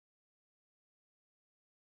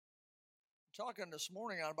Talking this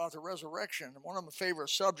morning about the resurrection. One of my favorite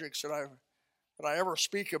subjects that I ever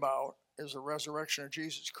speak about is the resurrection of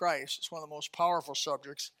Jesus Christ. It's one of the most powerful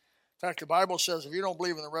subjects. In fact, the Bible says if you don't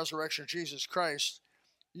believe in the resurrection of Jesus Christ,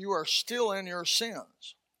 you are still in your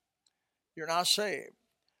sins. You're not saved.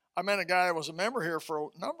 I met a guy that was a member here for a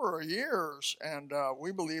number of years, and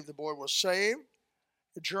we believed the boy was saved,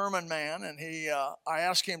 a German man, and I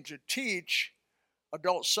asked him to teach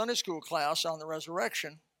adult Sunday school class on the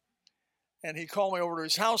resurrection. And he called me over to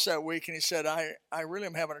his house that week, and he said, I really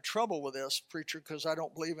am having a trouble with this, preacher, because I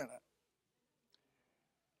don't believe in it.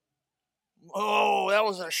 Oh, that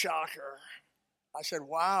was a shocker. I said,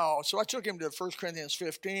 wow. So I took him to 1 Corinthians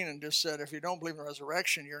 15 and just said, if you don't believe in the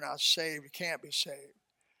resurrection, you're not saved. You can't be saved.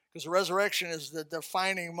 Because the resurrection is the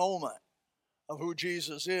defining moment of who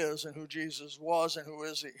Jesus is and who Jesus was and who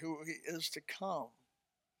he is to come.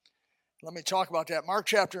 Let me talk about that. Mark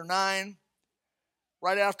chapter 9.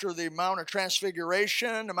 Right after the Mount of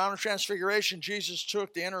Transfiguration, Jesus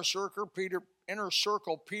took the inner circle,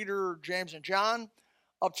 Peter, James, and John,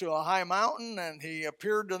 up to a high mountain, and he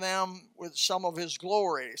appeared to them with some of his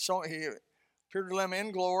glory. So he appeared to them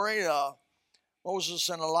in glory. Moses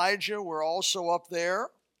and Elijah were also up there.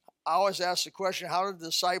 I always ask the question, how did the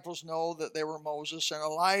disciples know that they were Moses and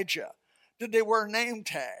Elijah? Did they wear name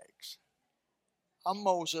tags? I'm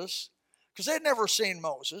Moses. Because they'd never seen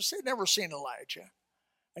Moses. They'd never seen Elijah.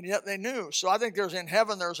 And yet they knew. So I think in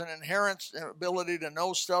heaven there's an inherent ability to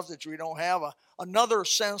know stuff that we don't have, another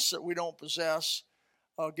sense that we don't possess,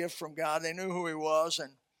 a gift from God. They knew who he was,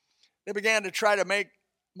 and they began to try to make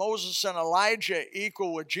Moses and Elijah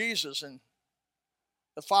equal with Jesus, and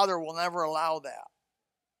the Father will never allow that.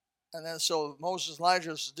 And then so Moses and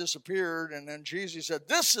Elijah disappeared, and then Jesus said,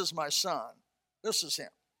 this is my son. This is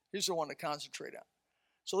him. He's the one to concentrate on.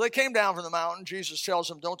 So they came down from the mountain. Jesus tells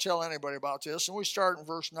them, don't tell anybody about this. And we start in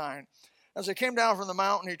verse 9. As they came down from the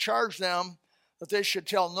mountain, he charged them that they should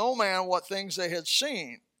tell no man what things they had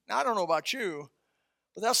seen. Now, I don't know about you,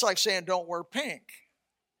 but that's like saying don't wear pink.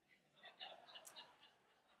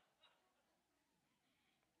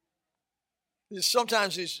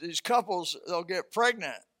 Sometimes these couples, they'll get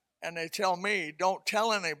pregnant, and they tell me, don't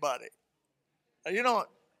tell anybody.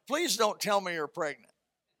 Please don't tell me you're pregnant.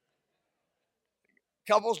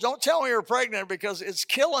 Couples, don't tell me you're pregnant because it's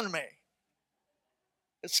killing me.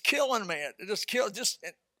 It's killing me.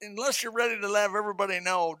 Unless you're ready to let everybody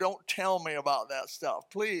know, don't tell me about that stuff.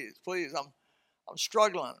 Please, I'm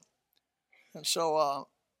struggling. And so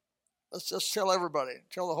let's just tell everybody,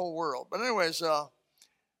 tell the whole world. But anyways,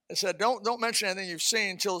 it said, don't mention anything you've seen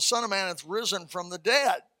until the Son of Man hath risen from the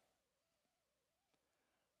dead.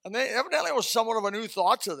 And evidently it was somewhat of a new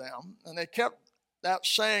thought to them, and they kept that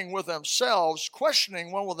saying with themselves,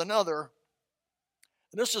 questioning one with another.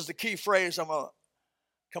 And this is the key phrase I'm going to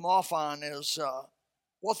come off on, is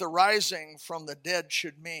what the rising from the dead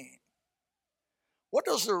should mean. What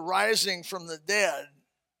does the rising from the dead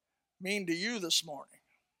mean to you this morning?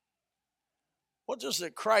 What does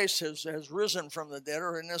that Christ has risen from the dead,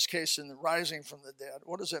 or in this case, in the rising from the dead,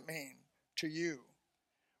 what does it mean to you?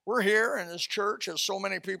 We're here in this church, as so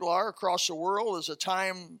many people are across the world, as the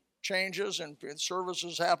time changes and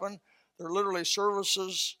services happen. There are literally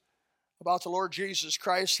services about the Lord Jesus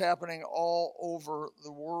Christ happening all over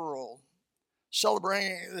the world,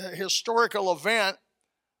 celebrating the historical event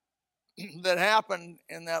that happened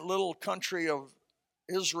in that little country of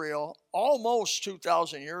Israel almost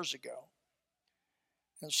 2,000 years ago.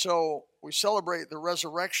 And so we celebrate the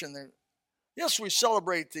resurrection. Yes, we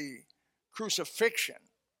celebrate the crucifixion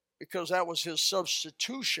because that was his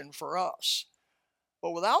substitution for us.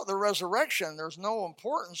 But without the resurrection, there's no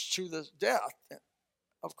importance to the death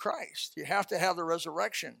of Christ. You have to have the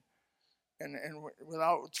resurrection and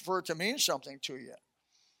for it to mean something to you.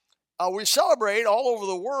 We celebrate all over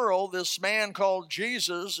the world this man called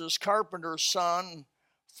Jesus, this carpenter's son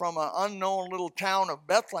from an unknown little town of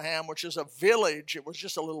Bethlehem, which is a village. It was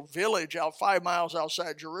just a little village 5 miles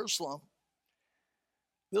outside Jerusalem.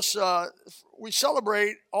 We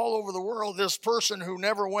celebrate all over the world this person who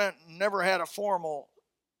never had a formal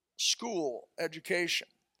school education,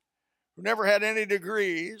 who never had any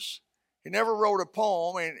degrees. He never wrote a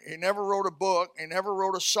poem. He never wrote a book. He never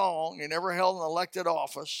wrote a song. He never held an elected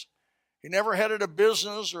office. He never headed a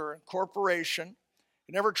business or a corporation.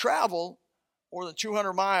 He never traveled more than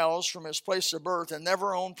 200 miles from his place of birth and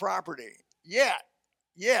never owned property. Yet.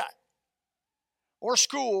 More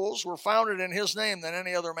schools were founded in his name than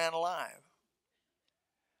any other man alive.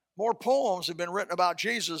 More poems have been written about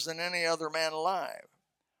Jesus than any other man alive.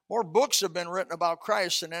 More books have been written about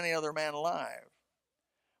Christ than any other man alive.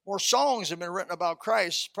 More songs have been written about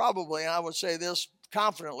Christ, probably, and I would say this,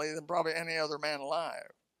 confidently than probably any other man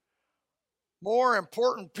alive. More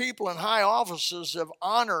important people in high offices have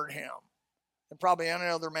honored him than probably any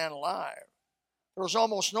other man alive. There's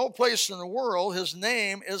almost no place in the world his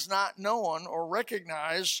name is not known or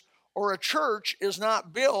recognized, or a church is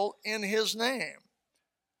not built in his name.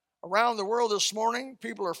 Around the world this morning,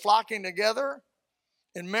 people are flocking together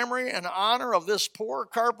in memory and honor of this poor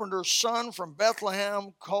carpenter's son from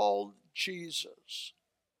Bethlehem called Jesus.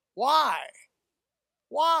 Why?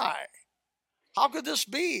 Why? How could this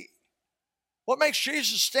be? What makes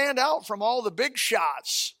Jesus stand out from all the big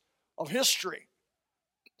shots of history?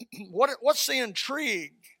 What's the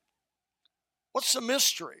intrigue? What's the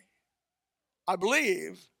mystery? I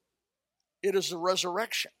believe it is the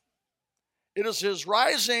resurrection. It is his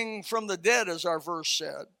rising from the dead, as our verse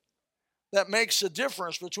said, that makes the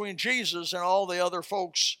difference between Jesus and all the other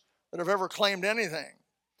folks that have ever claimed anything.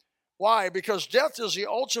 Why? Because death is the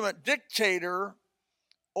ultimate dictator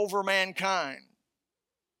over mankind.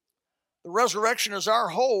 The resurrection is our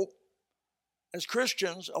hope as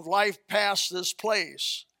Christians of life past this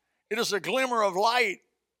place. It is a glimmer of light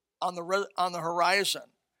on the horizon.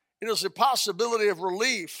 It is the possibility of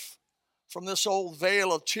relief from this old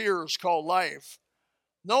veil of tears called life.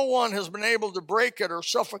 No one has been able to break it or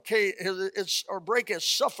break its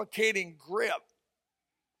suffocating grip.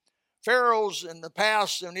 Pharaohs in the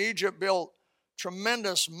past in Egypt built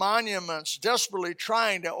tremendous monuments, desperately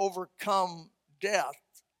trying to overcome death.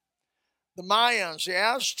 The Mayans, the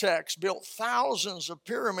Aztecs built thousands of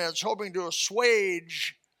pyramids hoping to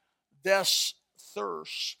assuage death's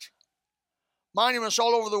thirst. Monuments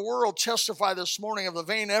all over the world testify this morning of the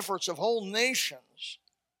vain efforts of whole nations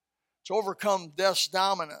to overcome death's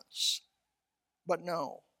dominance. But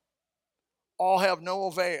no, all have no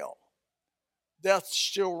avail. Death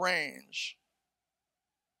still reigns.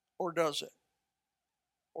 Or does it?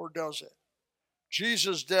 Or does it?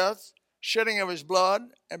 Jesus' death, shedding of his blood,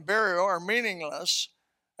 and burial are meaningless,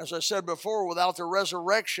 as I said before, without the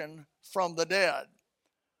resurrection from the dead.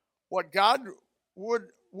 What good,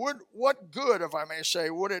 if I may say,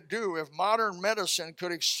 would it do if modern medicine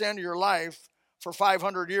could extend your life for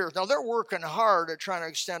 500 years? Now, they're working hard at trying to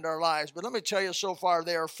extend our lives, but let me tell you, so far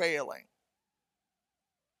they are failing.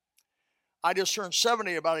 I just turned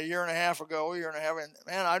 70 about a year and a half ago, and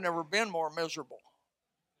man, I've never been more miserable.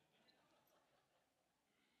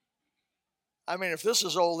 I mean, if this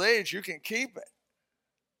is old age, you can keep it.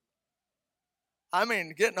 I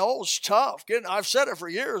mean, getting old is tough. I've said it for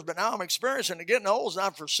years, but now I'm experiencing it. Getting old is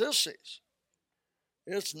not for sissies.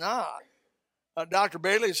 It's not. Dr.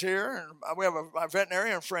 Bailey's here, and we have my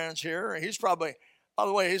veterinarian friends here. And he's probably, by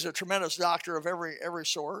the way, he's a tremendous doctor of every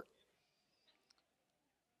sort.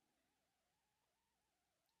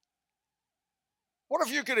 What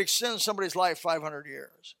if you could extend somebody's life 500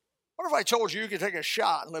 years? What if I told you could take a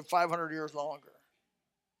shot and live 500 years longer?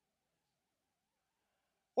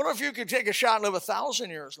 What if you could take a shot and live 1,000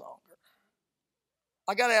 years longer?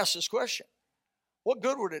 I got to ask this question. What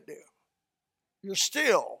good would it do? You're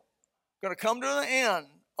still going to come to the end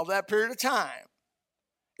of that period of time,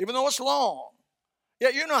 even though it's long.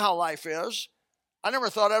 Yet you know how life is. I never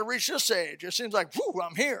thought I'd reach this age. It seems like, whew,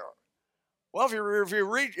 I'm here. Well, if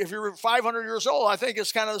you're 500 years old, I think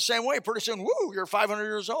it's kind of the same way. Pretty soon, woo, you're 500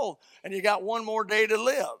 years old, and you got one more day to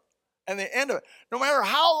live. And the end of it. No matter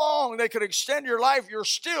how long they could extend your life, you're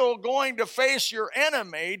still going to face your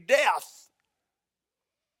enemy, death.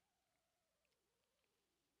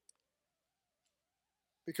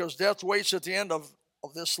 Because death waits at the end of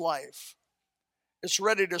this life. It's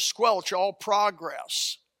ready to squelch all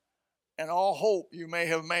progress and all hope you may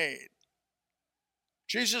have made.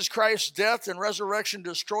 Jesus Christ's death and resurrection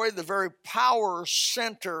destroyed the very power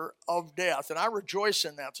center of death. And I rejoice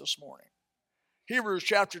in that this morning. Hebrews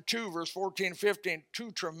chapter 2, verse 14, 15,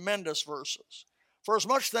 two tremendous verses. For as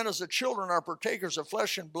much then as the children are partakers of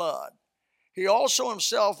flesh and blood, he also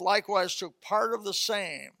himself likewise took part of the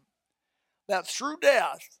same, that through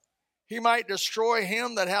death he might destroy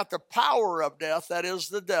him that hath the power of death, that is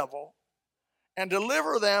the devil, and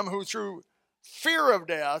deliver them who through fear of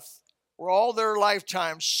death were all their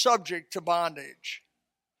lifetime subject to bondage.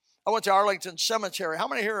 I went to Arlington Cemetery. How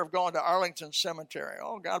many here have gone to Arlington Cemetery?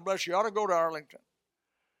 Oh, God bless you. You ought to go to Arlington.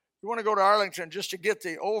 You want to go to Arlington just to get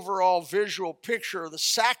the overall visual picture of the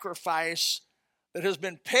sacrifice that has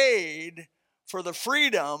been paid for the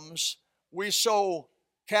freedoms we so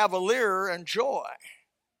cavalier enjoy.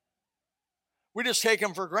 We just take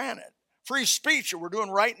them for granted. Free speech that we're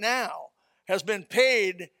doing right now has been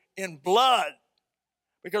paid in blood,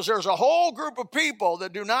 because there's a whole group of people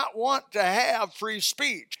that do not want to have free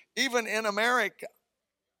speech, even in America.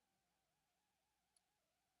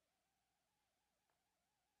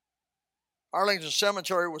 Arlington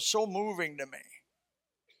Cemetery was so moving to me.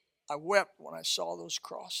 I wept when I saw those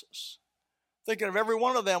crosses, thinking of every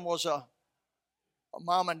one of them was a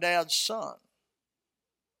mom and dad's son,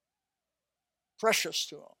 precious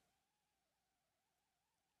to them.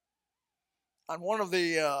 On one of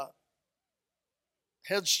the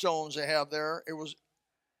headstones they have there, it was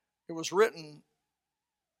written,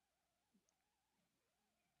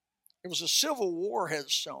 it was a Civil War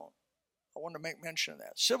headstone. I want to make mention of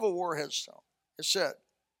that. Civil War headstone. It said,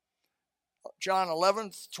 John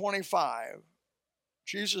 11:25,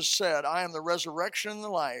 Jesus said, I am the resurrection and the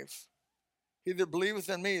life. He that believeth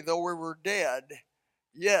in me, though we were dead,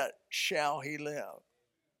 yet shall he live.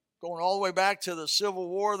 Going all the way back to the Civil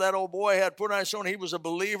War, that old boy had put on his own. He was a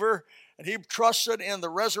believer, and he trusted in the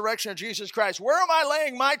resurrection of Jesus Christ. Where am I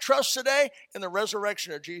laying my trust today? In the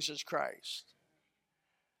resurrection of Jesus Christ.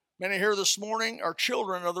 Many here this morning are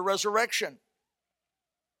children of the resurrection,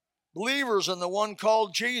 believers in the one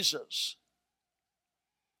called Jesus.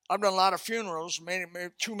 I've done a lot of funerals,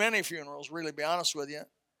 too many funerals, really, to be honest with you.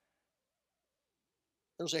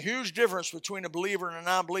 There's a huge difference between a believer and a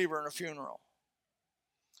non-believer in a funeral.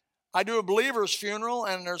 I do a believer's funeral,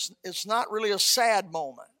 and it's not really a sad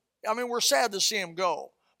moment. I mean, we're sad to see him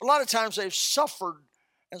go. But a lot of times they've suffered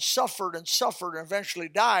and suffered and suffered and eventually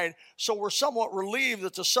died. So we're somewhat relieved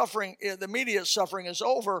that the immediate suffering is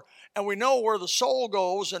over, and we know where the soul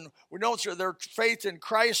goes, and we know through their faith in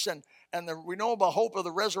Christ, and we know about hope of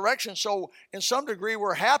the resurrection. So in some degree,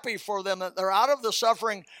 we're happy for them that they're out of the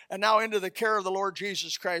suffering and now into the care of the Lord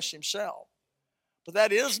Jesus Christ himself. But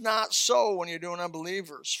that is not so when you do an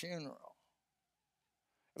unbeliever's funeral.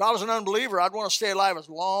 If I was an unbeliever, I'd want to stay alive as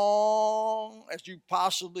long as you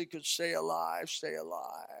possibly could stay alive.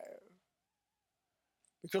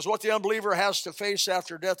 Because what the unbeliever has to face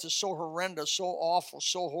after death is so horrendous, so awful,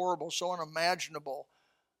 so horrible, so unimaginable.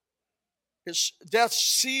 Death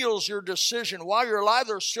seals your decision. While you're alive,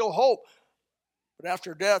 there's still hope. But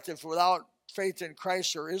after death, if without faith in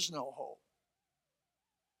Christ, there is no hope.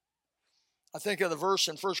 I think of the verse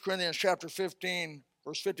in 1 Corinthians chapter 15,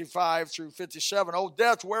 verse 55 through 57. O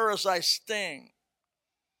death, where is thy sting?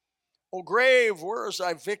 O grave, where is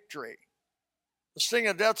thy victory? The sting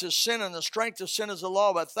of death is sin, and the strength of sin is the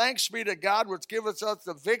law. But thanks be to God which giveth us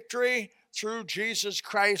the victory through Jesus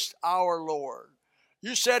Christ our Lord.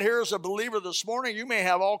 You sat here as a believer this morning. You may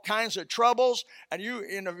have all kinds of troubles, and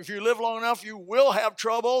if you live long enough, you will have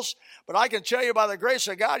troubles. But I can tell you by the grace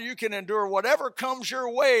of God, you can endure whatever comes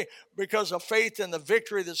your way because of faith in the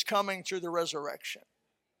victory that's coming through the resurrection.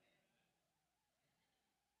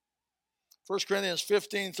 1 Corinthians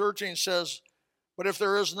 15:13 says, but if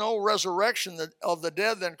there is no resurrection of the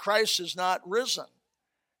dead, then Christ is not risen.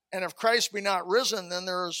 And if Christ be not risen, then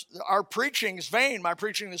our preaching is vain. My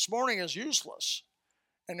preaching this morning is useless.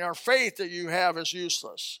 And our faith that you have is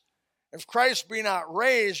useless. If Christ be not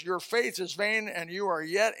raised, your faith is vain, and you are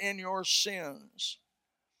yet in your sins.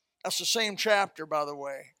 That's the same chapter, by the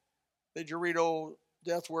way. Did you read, O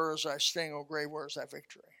death, where is thy sting? O grave, where is thy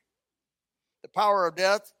victory? The power of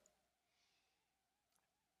death.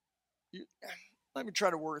 Let me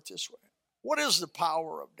try to word it this way. What is the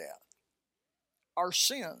power of death? Our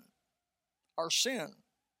sin. Our sin.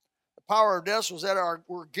 The power of death was that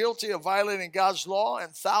we're guilty of violating God's law in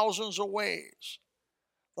thousands of ways.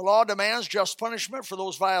 The law demands just punishment for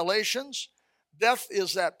those violations. Death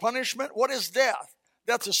is that punishment. What is death?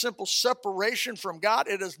 Death is simple separation from God.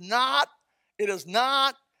 It is not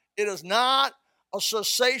a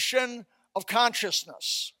cessation of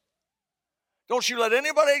consciousness. Don't you let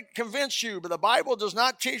anybody convince you, but the Bible does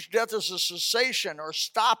not teach death as a cessation or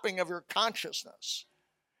stopping of your consciousness.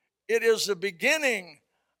 It is the beginning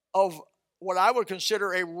of what I would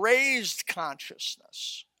consider a raised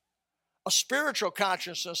consciousness, a spiritual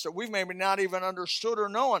consciousness that we've maybe not even understood or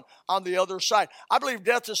known on the other side. I believe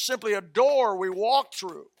death is simply a door we walk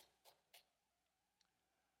through.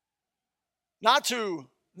 Not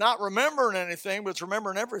remembering anything, but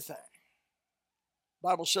remembering everything. The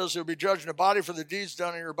Bible says you'll be judged in the body for the deeds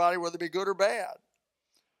done in your body, whether it be good or bad.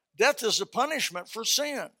 Death is a punishment for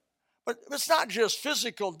sin. But it's not just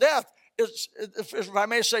physical death. It's, if I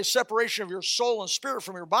may say, separation of your soul and spirit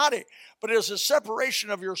from your body. But it is a separation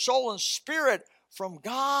of your soul and spirit from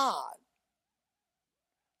God.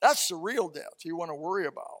 That's the real death you want to worry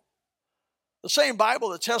about. The same Bible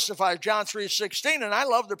that testifies John 3:16, and I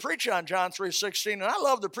love to preach on John 3:16, and I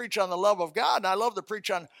love to preach on the love of God, and I love to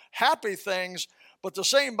preach on happy things. But the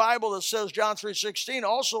same Bible that says John 3:16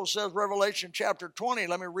 also says Revelation chapter 20.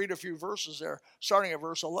 Let me read a few verses there, starting at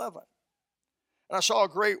verse 11. And I saw a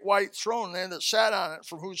great white throne then that sat on it,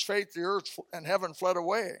 from whose face the earth and heaven fled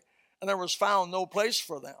away, and there was found no place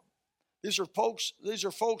for them. These are folks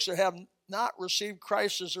that have not received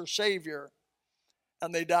Christ as their Savior,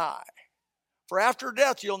 and they die. For after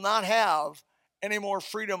death, you'll not have any more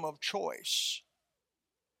freedom of choice.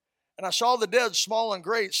 And I saw the dead, small and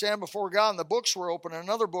great, stand before God, and the books were open, and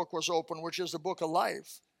another book was open, which is the book of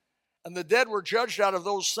life. And the dead were judged out of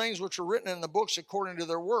those things which were written in the books according to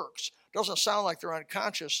their works. Doesn't sound like they're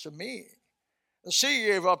unconscious to me. The sea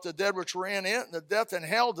gave up the dead which were in it, and the death and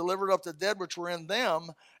hell delivered up the dead which were in them,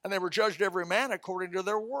 and they were judged every man according to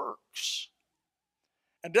their works.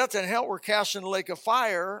 And death and hell were cast in the lake of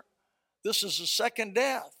fire. This is the second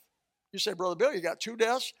death. You say, Brother Bill, you got two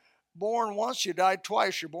deaths? Born once, you died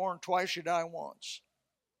twice. You're born twice, you die once.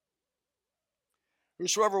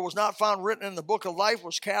 Whosoever was not found written in the book of life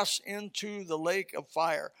was cast into the lake of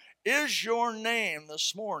fire. Is your name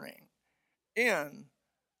this morning in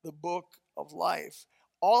the book of life?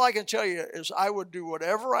 All I can tell you is I would do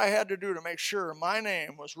whatever I had to do to make sure my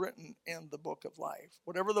name was written in the book of life.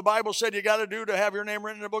 Whatever the Bible said you got to do to have your name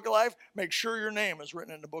written in the book of life, make sure your name is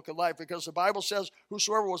written in the book of life, because the Bible says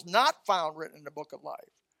whosoever was not found written in the book of life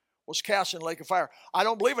was cast in the lake of fire. I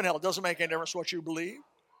don't believe in hell. It doesn't make any difference what you believe.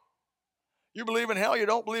 You believe in hell, you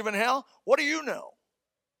don't believe in hell? What do you know?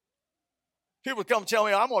 People come tell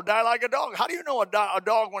me I'm going to die like a dog. How do you know a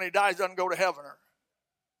dog when he dies doesn't go to heaven? Or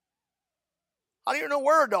how do you know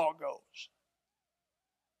where a dog goes?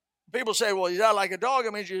 People say, well, you die like a dog,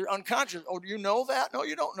 it means you're unconscious. Oh, do you know that? No,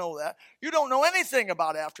 you don't know that. You don't know anything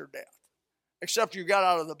about after death, except you got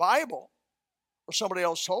out of the Bible or somebody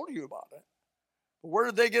else told you about it. But where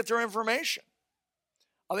did they get their information?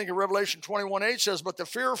 I think in Revelation 21:8 says, but the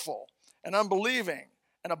fearful and unbelieving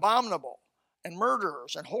and abominable and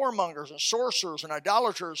murderers and whoremongers and sorcerers and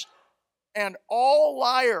idolaters and all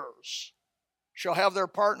liars shall have their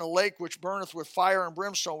part in a lake which burneth with fire and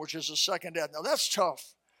brimstone, which is the second death. Now that's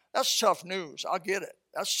tough. That's tough news. I'll get it.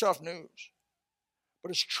 That's tough news.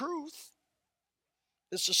 But it's truth.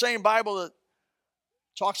 It's the same Bible that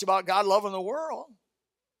talks about God loving the world.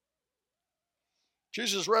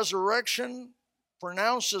 Jesus' resurrection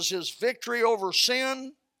pronounces his victory over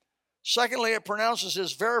sin. Secondly, it pronounces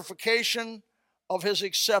his verification of his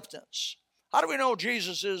acceptance. How do we know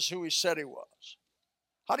Jesus is who he said he was?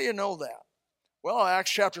 How do you know that? Well, Acts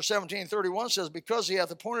chapter 17:31 says, because he hath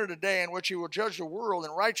appointed a day in which he will judge the world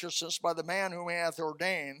in righteousness by the man whom he hath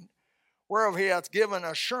ordained, whereof he hath given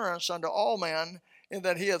assurance unto all men, in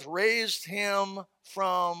that he hath raised him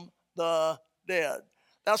from the dead.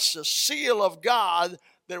 That's the seal of God,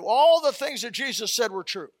 that all the things that Jesus said were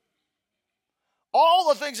true. All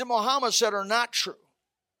the things that Muhammad said are not true.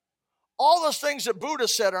 All those things that Buddha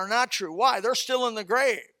said are not true. Why? They're still in the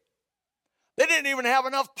grave. They didn't even have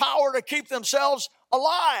enough power to keep themselves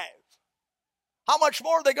alive. How much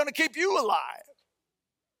more are they going to keep you alive?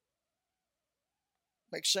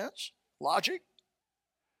 Makes sense? Logic?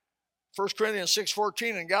 1 Corinthians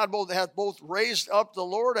 6:14, and God hath both raised up the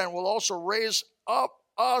Lord and will also raise up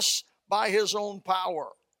us by his own power.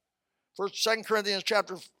 2 Corinthians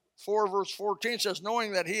chapter 4 verse 14 says,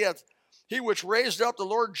 knowing that he which raised up the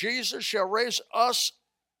Lord Jesus shall raise us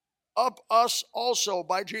also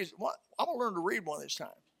by Jesus. What? I'm going to learn to read one of these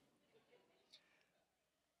times.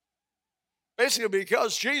 Basically,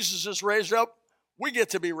 because Jesus is raised up, we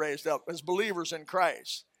get to be raised up as believers in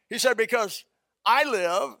Christ. He said, because I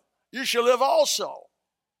live, you shall live also.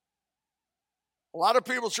 A lot of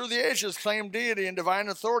people through the ages claim deity and divine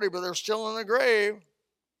authority, but they're still in the grave.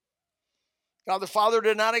 God the Father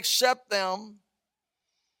did not accept them.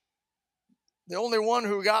 The only one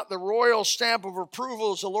who got the royal stamp of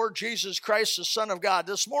approval is the Lord Jesus Christ, the Son of God.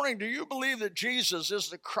 This morning, do you believe that Jesus is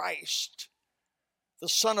the Christ, the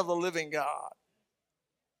Son of the living God?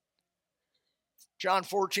 John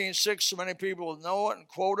 14:6, so many people know it and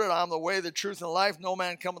quote it. I'm the way, the truth, and the life. No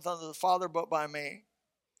man cometh unto the Father but by me.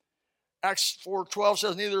 Acts 4:12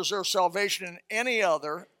 says, neither is there salvation in any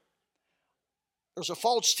other. There's a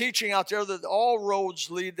false teaching out there that all roads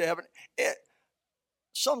lead to heaven.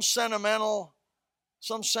 Some sentimental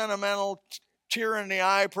tear in the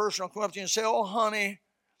eye person will come up to you and say, oh, honey,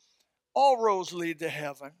 all roads lead to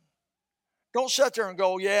heaven. Don't sit there and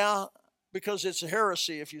go, yeah, because it's a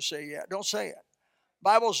heresy if you say yeah. Don't say it. The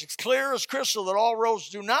Bible is clear as crystal that all roads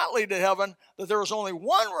do not lead to heaven, that there is only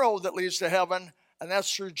one road that leads to heaven, and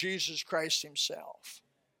that's through Jesus Christ himself.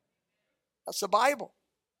 That's the Bible.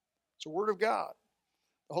 It's the Word of God.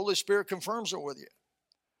 The Holy Spirit confirms it with you.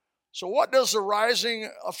 So what does the rising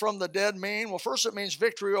from the dead mean? Well, first it means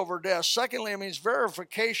victory over death. Secondly, it means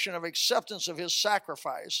verification of acceptance of his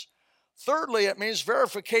sacrifice. Thirdly, it means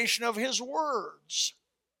verification of his words.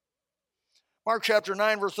 Mark chapter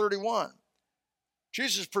 9, verse 31.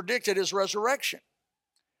 Jesus predicted his resurrection.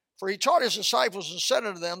 For he taught his disciples and said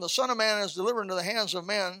unto them, the Son of Man is delivered into the hands of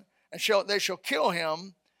men, and they shall kill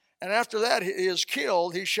him. And after that he is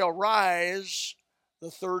killed, he shall rise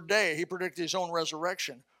the third day. He predicted his own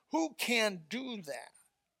resurrection. Who can do that?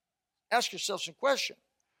 Ask yourself some questions.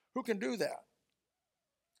 Who can do that?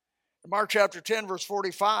 In Mark chapter 10, verse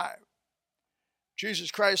 45,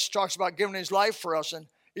 Jesus Christ talks about giving his life for us. And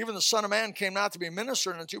even the Son of Man came not to be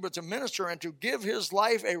ministered unto, but to minister and to give his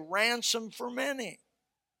life a ransom for many.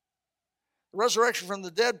 The resurrection from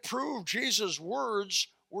the dead proved Jesus' words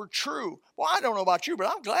were true. Well, I don't know about you, but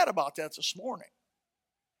I'm glad about that this morning.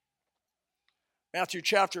 Matthew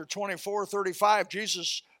chapter 24, 35,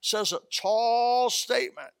 Jesus says a tall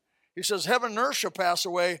statement. He says, heaven and earth shall pass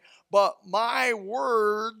away, but my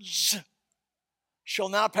words shall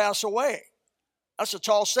not pass away. That's a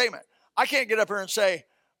tall statement. I can't get up here and say,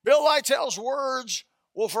 Bill Lytell's words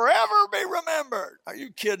will forever be remembered. Are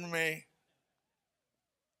you kidding me?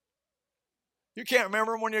 You can't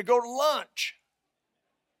remember them when you go to lunch.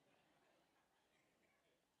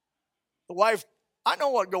 The wife, I know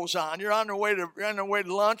what goes on. You're on the way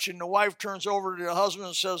to lunch, and the wife turns over to the husband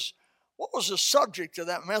and says, what was the subject of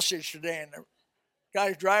that message today? And the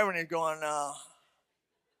guy's driving, he's going, I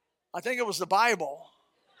think it was the Bible.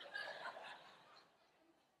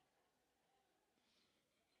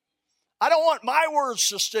 I don't want my words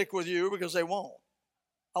to stick with you because they won't.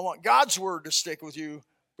 I want God's word to stick with you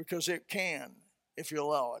because it can, if you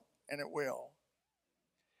allow it, and it will.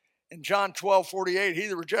 In John 12:48, he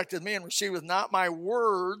that rejecteth me and receiveth not my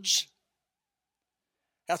words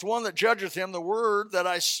hath one that judgeth him. The word that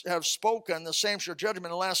I have spoken, the same shall judge him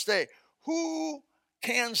in the last day. Who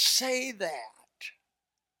can say that?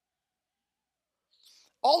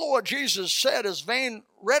 All of what Jesus said is vain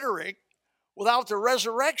rhetoric without the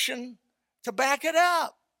resurrection to back it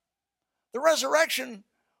up. The resurrection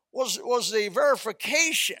was the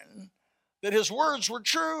verification that his words were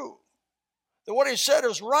true, that what he said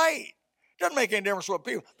is right. It doesn't make any difference what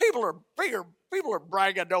people are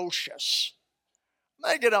braggadocious.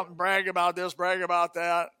 They get up and brag about this, brag about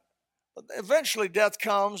that. But eventually death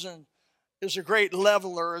comes and is a great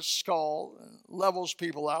leveler, it's called, and levels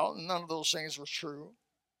people out, and none of those things were true.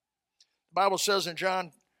 The Bible says in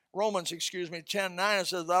Romans 10:9, it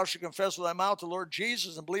says, thou shalt confess with thy mouth the Lord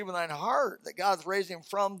Jesus and believe in thine heart that God hath raised him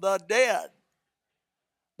from the dead.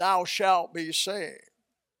 Thou shalt be saved.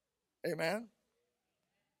 Amen?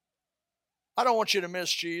 I don't want you to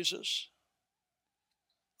miss Jesus.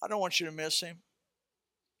 I don't want you to miss him.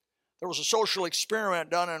 There was a social experiment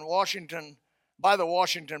done in Washington by the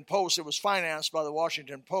Washington Post. It was financed by the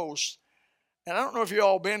Washington Post. And I don't know if you've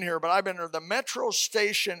all been here, but I've been to the Metro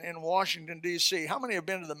Station in Washington, D.C. How many have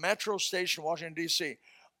been to the Metro Station in Washington, D.C.?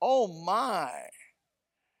 Oh, my.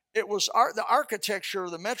 It was the architecture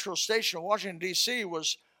of the Metro Station in Washington, D.C.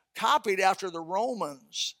 was copied after the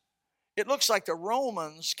Romans. It looks like the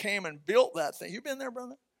Romans came and built that thing. You been there,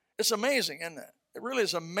 brother? It's amazing, isn't it? It really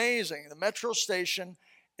is amazing. The Metro Station,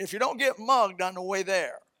 if you don't get mugged on the way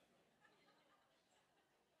there.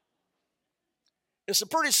 It's a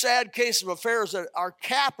pretty sad case of affairs that our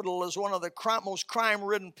capital is one of the most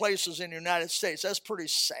crime-ridden places in the United States. That's pretty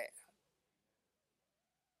sad.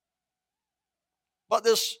 But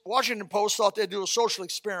this Washington Post thought they'd do a social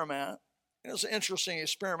experiment. It was an interesting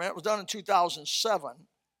experiment. It was done in 2007.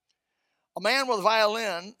 A man with a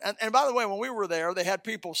violin, and by the way, when we were there, they had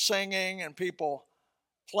people singing and people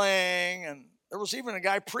playing, and there was even a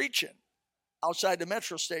guy preaching outside the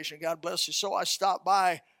Metro Station. God bless you. So I stopped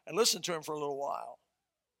by and listened to him for a little while.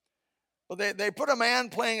 But they put a man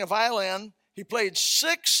playing a violin. He played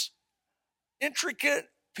 6 intricate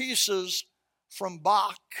pieces from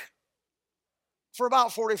Bach for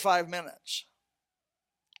about 45 minutes.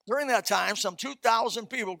 During that time, some 2,000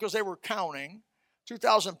 people, because they were counting,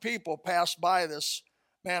 2,000 people passed by this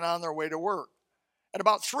man on their way to work. At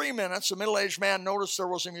about 3 minutes, a middle-aged man noticed there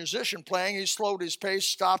was a musician playing. He slowed his pace,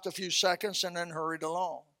 stopped a few seconds, and then hurried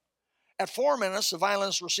along. At 4 minutes, the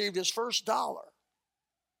violinist received his first dollar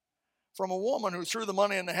from a woman who threw the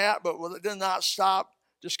money in the hat, but did not stop,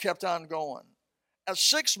 just kept on going. At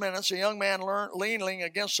 6 minutes, a young man leaning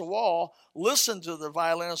against the wall, listened to the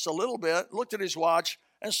violinist a little bit, looked at his watch,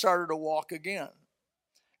 and started to walk again.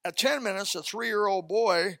 At 10 minutes, a 3-year-old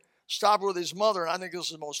boy stopped with his mother, and I think this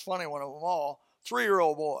is the most funny one of them all.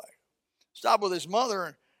 3-year-old boy stopped with his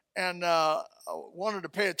mother and wanted to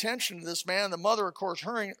pay attention to this man. The mother, of course,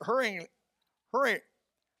 hurrying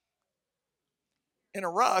in a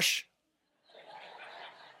rush.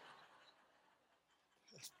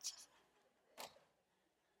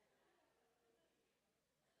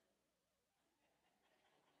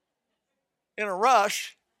 In a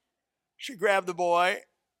rush, she grabbed the boy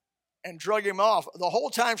and drug him off. The whole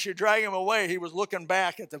time she dragged him away, he was looking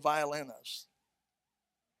back at the violinist.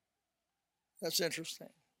 That's interesting.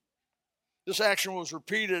 This action was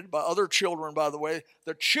repeated by other children, by the way.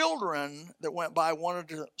 The children that went by wanted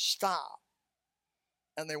to stop,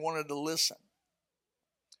 and they wanted to listen.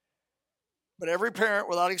 But every parent,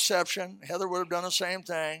 without exception, Heather would have done the same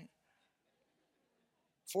thing,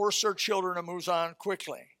 forced their children to move on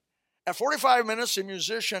quickly. At 45 minutes, the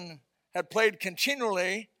musician had played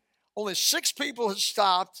continually. Only 6 people had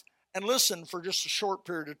stopped and listened for just a short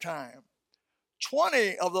period of time.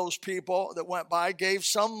 20 of those people that went by gave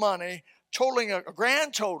some money, totaling a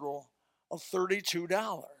grand total of $32.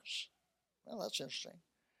 Well, that's interesting.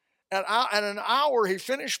 At an hour, he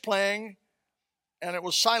finished playing, and it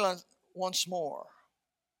was silent once more.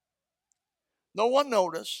 No one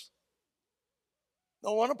noticed.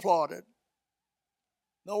 No one applauded.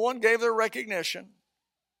 No one gave their recognition.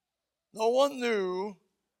 No one knew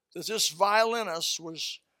that this violinist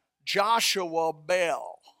was Joshua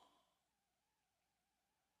Bell,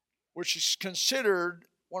 which is considered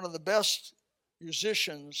one of the best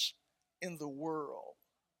musicians in the world.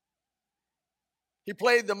 He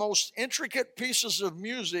played the most intricate pieces of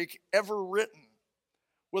music ever written,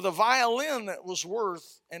 with a violin that was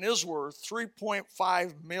worth and is worth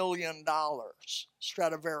 $3.5 million,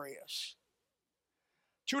 Stradivarius.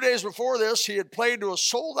 2 days before this, he had played to a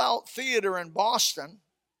sold-out theater in Boston.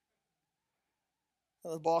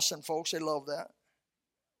 The Boston folks, they love that.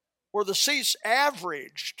 Where the seats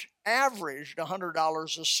averaged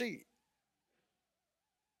 $100 a seat.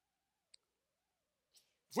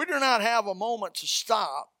 If we do not have a moment to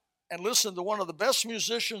stop and listen to one of the best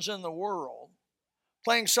musicians in the world,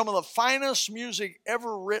 playing some of the finest music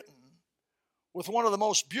ever written, with one of the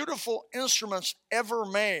most beautiful instruments ever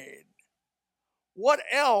made, what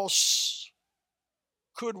else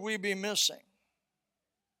could we be missing?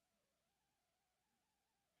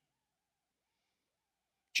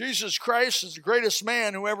 Jesus Christ is the greatest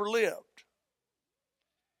man who ever lived.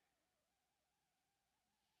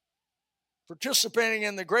 Participating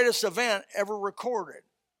in the greatest event ever recorded.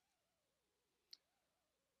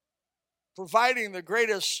 Providing the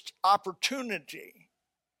greatest opportunity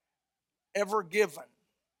ever given.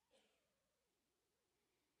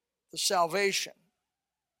 The salvation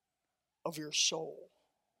of your soul.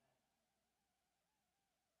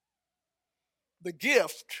 The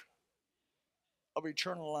gift of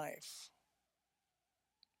eternal life.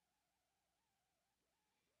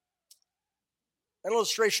 That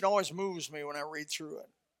illustration always moves me when I read through it.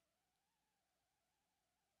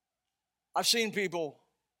 I've seen people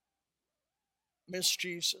miss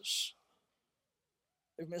Jesus.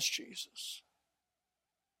 They've missed Jesus.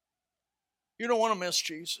 You don't want to miss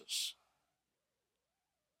Jesus.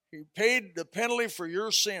 He paid the penalty for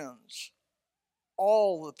your sins.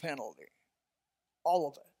 All the penalty. All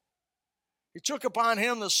of it. He took upon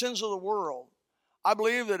him the sins of the world. I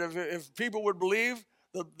believe that if people would believe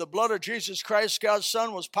the blood of Jesus Christ, God's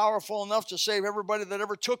Son, was powerful enough to save everybody that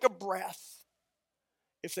ever took a breath,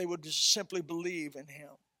 if they would just simply believe in him.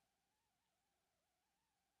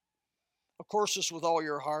 Of course, it's with all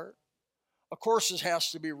your heart. Of course, this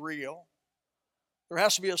has to be real. There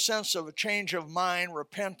has to be a sense of a change of mind,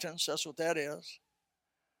 repentance. That's what that is.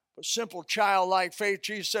 But simple childlike faith,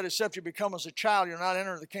 Jesus said, except you become as a child, you're not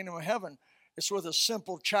entering the kingdom of heaven. It's with a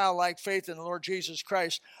simple childlike faith in the Lord Jesus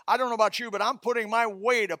Christ. I don't know about you, but I'm putting my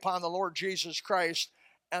weight upon the Lord Jesus Christ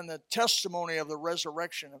and the testimony of the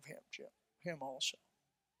resurrection of him also.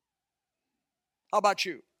 How about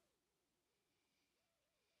you?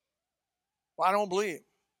 Well, I don't believe.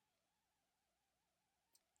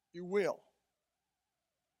 You will.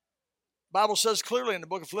 The Bible says clearly in the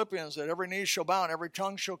book of Philippians that every knee shall bow and every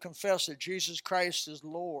tongue shall confess that Jesus Christ is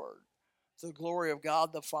Lord, to the glory of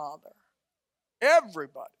God the Father.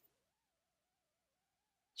 Everybody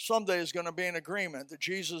someday is going to be in agreement that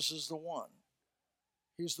Jesus is the one.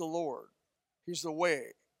 He's the Lord. He's the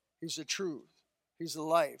way. He's the truth. He's the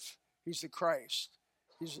life. He's the Christ.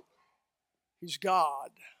 He's God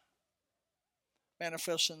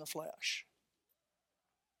manifest in the flesh.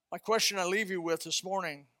 My question I leave you with this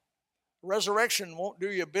morning, resurrection won't do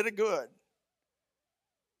you a bit of good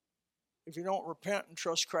if you don't repent and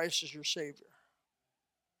trust Christ as your Savior.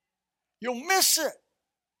 You'll miss it.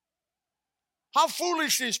 How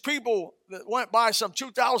foolish these people that went by, some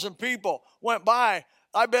 2,000 people went by.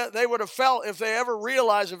 I bet they would have felt if they ever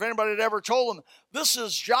realized, if anybody had ever told them, this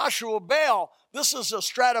is Joshua Bell, this is a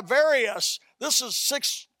Stradivarius, this is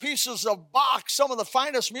 6 pieces of Bach, some of the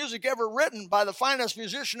finest music ever written by the finest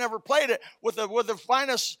musician ever played it, with the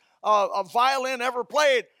finest violin ever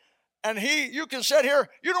played. And you can sit here,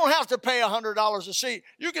 you don't have to pay $100 a seat.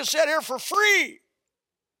 You can sit here for free.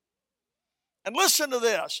 And listen to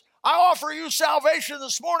this. I offer you salvation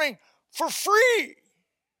this morning for free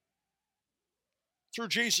through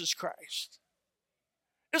Jesus Christ.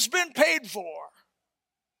 It's been paid for.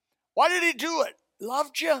 Why did he do it? He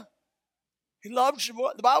loved you. He loved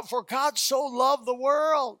you. For God so loved the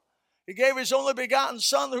world. He gave his only begotten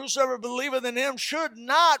Son, that whosoever believeth in him should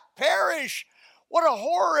not perish. What a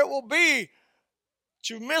horror it will be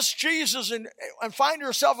to miss Jesus and find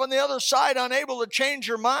yourself on the other side unable to change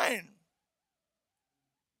your mind.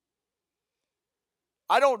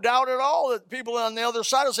 I don't doubt at all that people on the other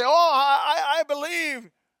side will say, oh, I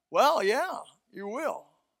believe. Well, yeah, you will.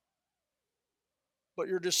 But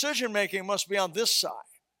your decision making must be on this side.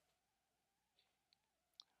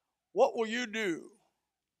 What will you do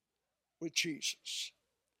with Jesus?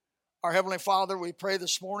 Our Heavenly Father, we pray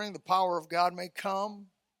this morning the power of God may come.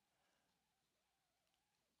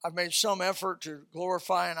 I've made some effort to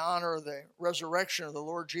glorify and honor the resurrection of the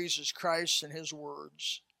Lord Jesus Christ and his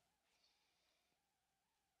words.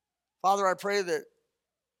 Father, I pray that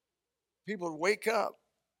people would wake up,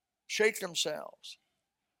 shake themselves.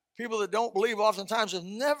 People that don't believe oftentimes have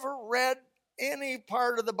never read any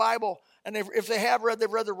part of the Bible. And if they have read,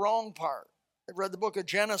 they've read the wrong part. They've read the book of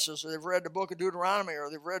Genesis, or they've read the book of Deuteronomy, or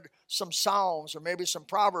they've read some Psalms, or maybe some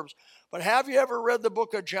Proverbs. But have you ever read the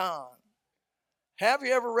book of John? Have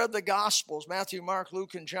you ever read the Gospels, Matthew, Mark,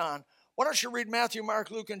 Luke, and John? Why don't you read Matthew, Mark,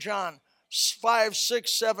 Luke, and John 5,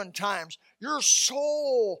 6, 7 times? Your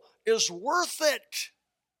soul is worth it.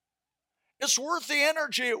 It's worth the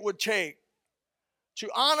energy it would take to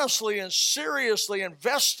honestly and seriously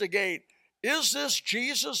investigate, is this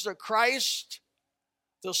Jesus the Christ,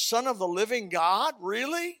 the Son of the living God?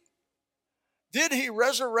 Really? Did he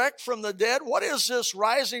resurrect from the dead? What is this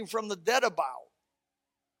rising from the dead about?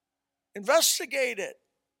 Investigate it.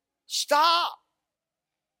 Stop.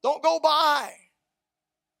 Don't go by.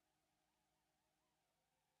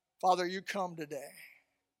 Father, you come today.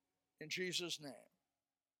 In Jesus' name,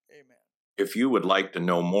 amen. If you would like to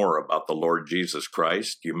know more about the Lord Jesus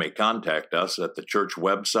Christ, you may contact us at the church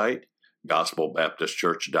website,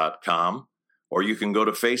 gospelbaptistchurch.com, or you can go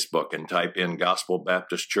to Facebook and type in Gospel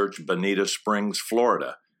Baptist Church, Bonita Springs,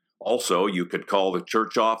 Florida. Also, you could call the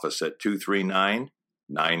church office at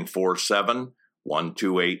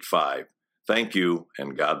 239-947-1285. Thank you,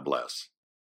 and God bless.